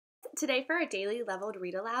Today for our daily leveled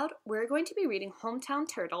read aloud, we're going to be reading Hometown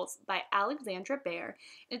Turtles by Alexandra Bear.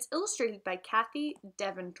 It's illustrated by Kathy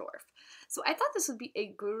Devendorf. So I thought this would be a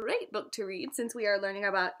great book to read since we are learning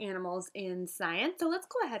about animals in science. So let's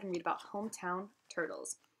go ahead and read about Hometown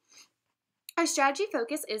Turtles. Our strategy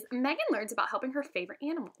focus is Megan learns about helping her favorite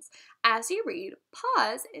animals. As you read,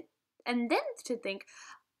 pause and then to think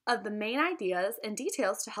of the main ideas and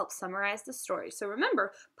details to help summarize the story. So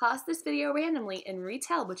remember, pause this video randomly and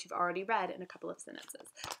retell what you've already read in a couple of sentences.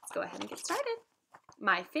 Let's go ahead and get started.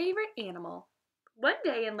 My favorite animal. One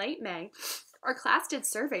day in late May, our class did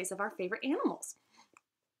surveys of our favorite animals.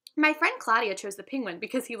 My friend Claudia chose the penguin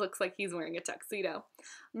because he looks like he's wearing a tuxedo.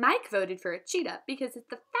 Mike voted for a cheetah because it's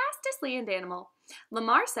the fastest land animal.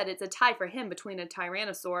 Lamar said it's a tie for him between a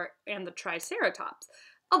tyrannosaur and the triceratops,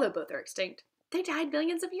 although both are extinct. They died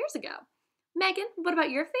millions of years ago. Megan, what about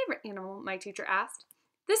your favorite animal? My teacher asked.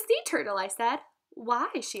 The sea turtle, I said. Why?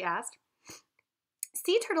 She asked.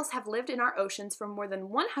 Sea turtles have lived in our oceans for more than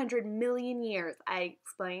 100 million years, I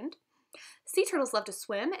explained. Sea turtles love to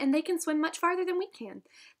swim, and they can swim much farther than we can.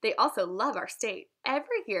 They also love our state.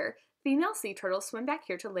 Every year, female sea turtles swim back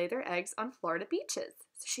here to lay their eggs on Florida beaches.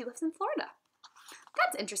 So she lives in Florida.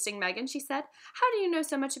 That's interesting, Megan, she said. How do you know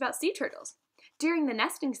so much about sea turtles? During the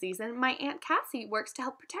nesting season, my Aunt Cassie works to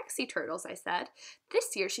help protect sea turtles, I said.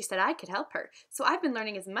 This year, she said I could help her, so I've been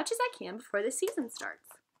learning as much as I can before the season starts.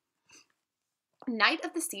 Night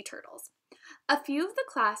of the Sea Turtles. A few of the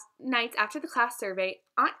class nights after the class survey,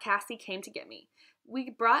 Aunt Cassie came to get me. We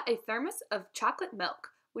brought a thermos of chocolate milk.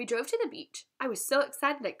 We drove to the beach. I was so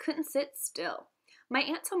excited I couldn't sit still. My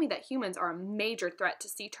aunt told me that humans are a major threat to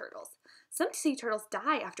sea turtles. Some sea turtles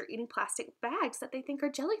die after eating plastic bags that they think are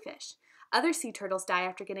jellyfish. Other sea turtles die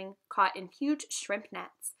after getting caught in huge shrimp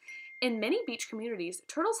nets. In many beach communities,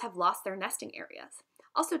 turtles have lost their nesting areas.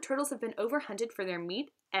 Also, turtles have been overhunted for their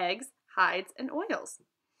meat, eggs, hides, and oils.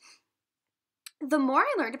 The more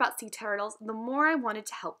I learned about sea turtles, the more I wanted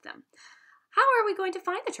to help them. How are we going to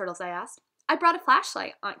find the turtles? I asked. I brought a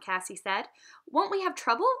flashlight, Aunt Cassie said. Won't we have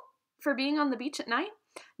trouble for being on the beach at night?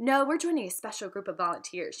 No, we're joining a special group of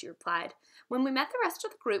volunteers, she replied. When we met the rest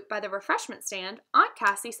of the group by the refreshment stand, Aunt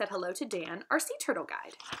Cassie said hello to Dan, our sea turtle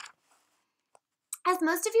guide. As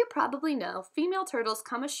most of you probably know, female turtles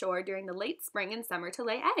come ashore during the late spring and summer to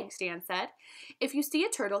lay eggs, Dan said. If you see a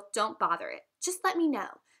turtle, don't bother it. Just let me know.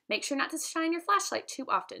 Make sure not to shine your flashlight too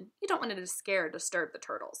often. You don't want it to scare or disturb the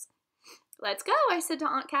turtles. Let's go, I said to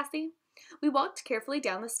Aunt Cassie. We walked carefully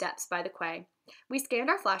down the steps by the quay. We scanned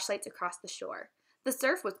our flashlights across the shore. The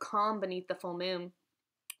surf was calm beneath the full moon.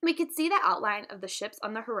 We could see the outline of the ships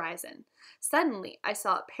on the horizon. Suddenly, I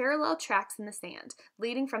saw parallel tracks in the sand,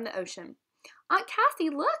 leading from the ocean. Aunt Cassie,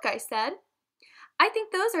 look, I said. I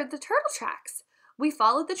think those are the turtle tracks. We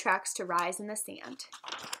followed the tracks to rise in the sand.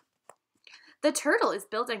 The turtle is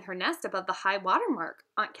building her nest above the high water mark,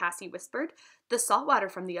 Aunt Cassie whispered. The salt water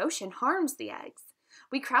from the ocean harms the eggs.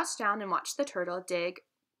 We crouched down and watched the turtle dig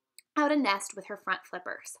out a nest with her front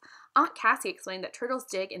flippers. Aunt Cassie explained that turtles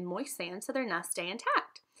dig in moist sand so their nests stay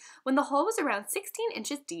intact. When the hole was around 16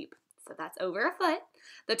 inches deep, so that's over a foot,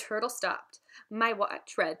 the turtle stopped. My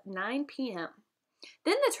watch read 9 p.m.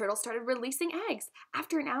 Then the turtle started releasing eggs.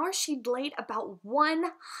 After an hour, she'd laid about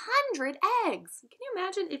 100 eggs. Can you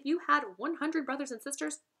imagine if you had 100 brothers and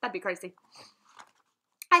sisters? That'd be crazy.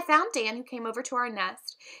 I found Dan, who came over to our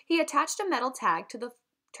nest. He attached a metal tag to the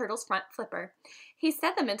turtle's front flipper. He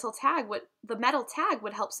said the metal tag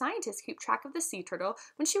would help scientists keep track of the sea turtle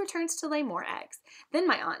when she returns to lay more eggs. Then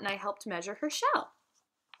my aunt and I helped measure her shell.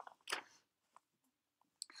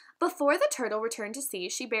 Before the turtle returned to sea,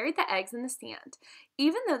 she buried the eggs in the sand.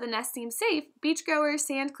 Even though the nest seemed safe, beachgoers,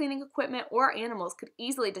 sand cleaning equipment, or animals could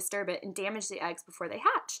easily disturb it and damage the eggs before they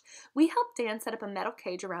hatch. We helped Dan set up a metal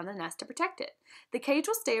cage around the nest to protect it. The cage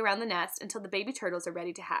will stay around the nest until the baby turtles are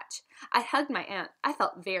ready to hatch. I hugged my aunt. I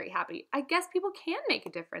felt very happy. I guess people can make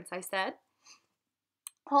a difference, I said.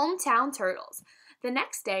 Hometown Turtles. The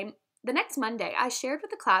next Monday, I shared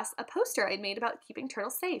with the class a poster I'd made about keeping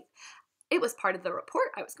turtles safe. It was part of the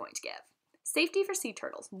report I was going to give. Safety for sea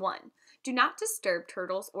turtles. 1. Do not disturb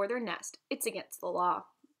turtles or their nest. It's against the law.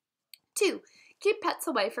 2. Keep pets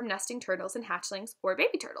away from nesting turtles and hatchlings or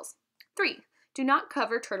baby turtles. 3. Do not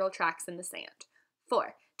cover turtle tracks in the sand.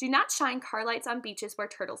 4. Do not shine car lights on beaches where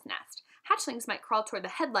turtles nest. Hatchlings might crawl toward the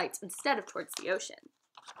headlights instead of towards the ocean.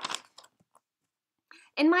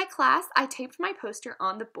 In my class, I taped my poster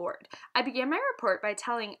on the board. I began my report by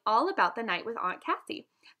telling all about the night with Aunt Cassie.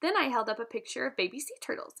 Then I held up a picture of baby sea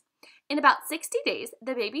turtles. In about 60 days,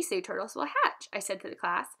 the baby sea turtles will hatch, I said to the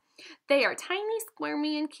class. They are tiny,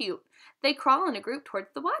 squirmy, and cute. They crawl in a group towards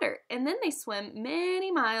the water, and then they swim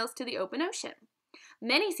many miles to the open ocean.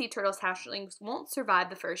 Many sea turtles' hatchlings won't survive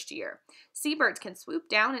the first year. Seabirds can swoop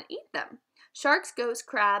down and eat them. Sharks, ghosts,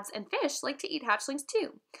 crabs, and fish like to eat hatchlings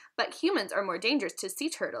too. But humans are more dangerous to sea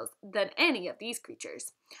turtles than any of these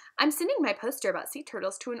creatures. I'm sending my poster about sea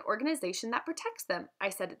turtles to an organization that protects them, I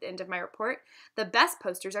said at the end of my report. The best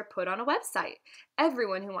posters are put on a website.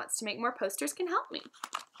 Everyone who wants to make more posters can help me.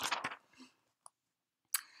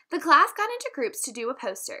 The class got into groups to do a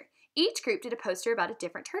poster. Each group did a poster about a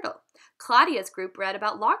different turtle. Claudia's group read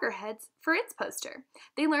about loggerheads for its poster.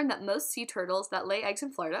 They learned that most sea turtles that lay eggs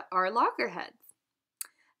in Florida are loggerheads.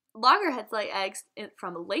 Loggerheads lay eggs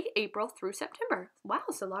from late April through September. Wow,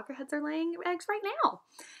 so loggerheads are laying eggs right now.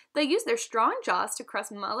 They use their strong jaws to crush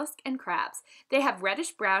mollusks and crabs. They have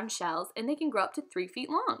reddish-brown shells, and they can grow up to 3 feet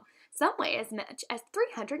long. Some weigh as much as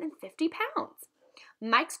 350 pounds.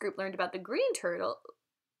 Mike's group learned about the green turtle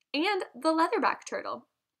and the leatherback turtle.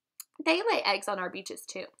 They lay eggs on our beaches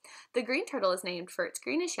too. The green turtle is named for its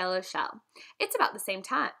greenish-yellow shell. It's about the same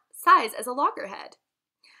size as a loggerhead.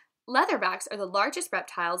 Leatherbacks are the largest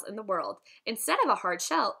reptiles in the world. Instead of a hard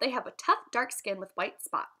shell, they have a tough, dark skin with white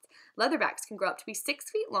spots. Leatherbacks can grow up to be 6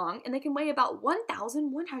 feet long, and they can weigh about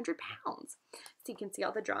 1,100 pounds. So you can see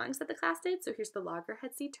all the drawings that the class did. So here's the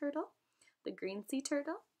loggerhead sea turtle, the green sea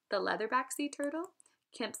turtle, the leatherback sea turtle,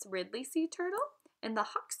 Kemp's Ridley sea turtle, and the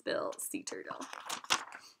hawksbill sea turtle.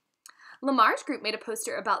 Lamar's group made a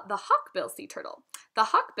poster about the hawkbill sea turtle. The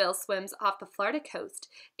hawkbill swims off the Florida coast.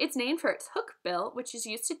 It's named for its hook bill, which is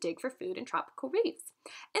used to dig for food in tropical reefs.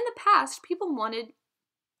 In the past, people wanted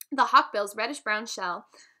the hawkbill's reddish-brown shell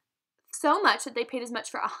so much that they paid as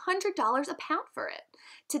much for $100 a pound for it.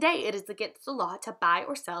 Today, it is against the law to buy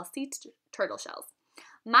or sell sea turtle shells.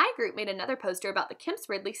 My group made another poster about the Kemp's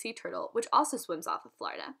Ridley sea turtle, which also swims off of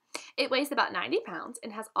Florida. It weighs about 90 pounds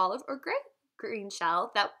and has olive or green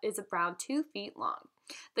shell that is around 2 feet long.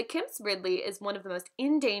 The Kemp's Ridley is one of the most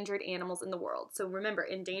endangered animals in the world. So remember,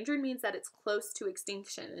 endangered means that it's close to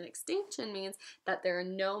extinction, and extinction means that there are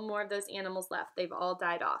no more of those animals left. They've all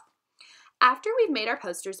died off. After we've made our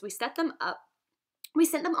posters, we set them up. We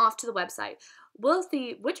sent them off to the website. We'll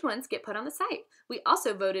see which ones get put on the site. We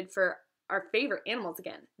also voted for our favorite animals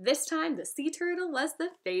again. This time, the sea turtle was the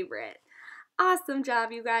favorite. Awesome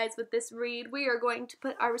job, you guys, with this read. We are going to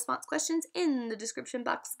put our response questions in the description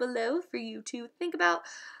box below for you to think about,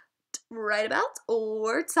 write about,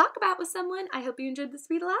 or talk about with someone. I hope you enjoyed this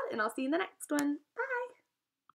read aloud, and I'll see you in the next one.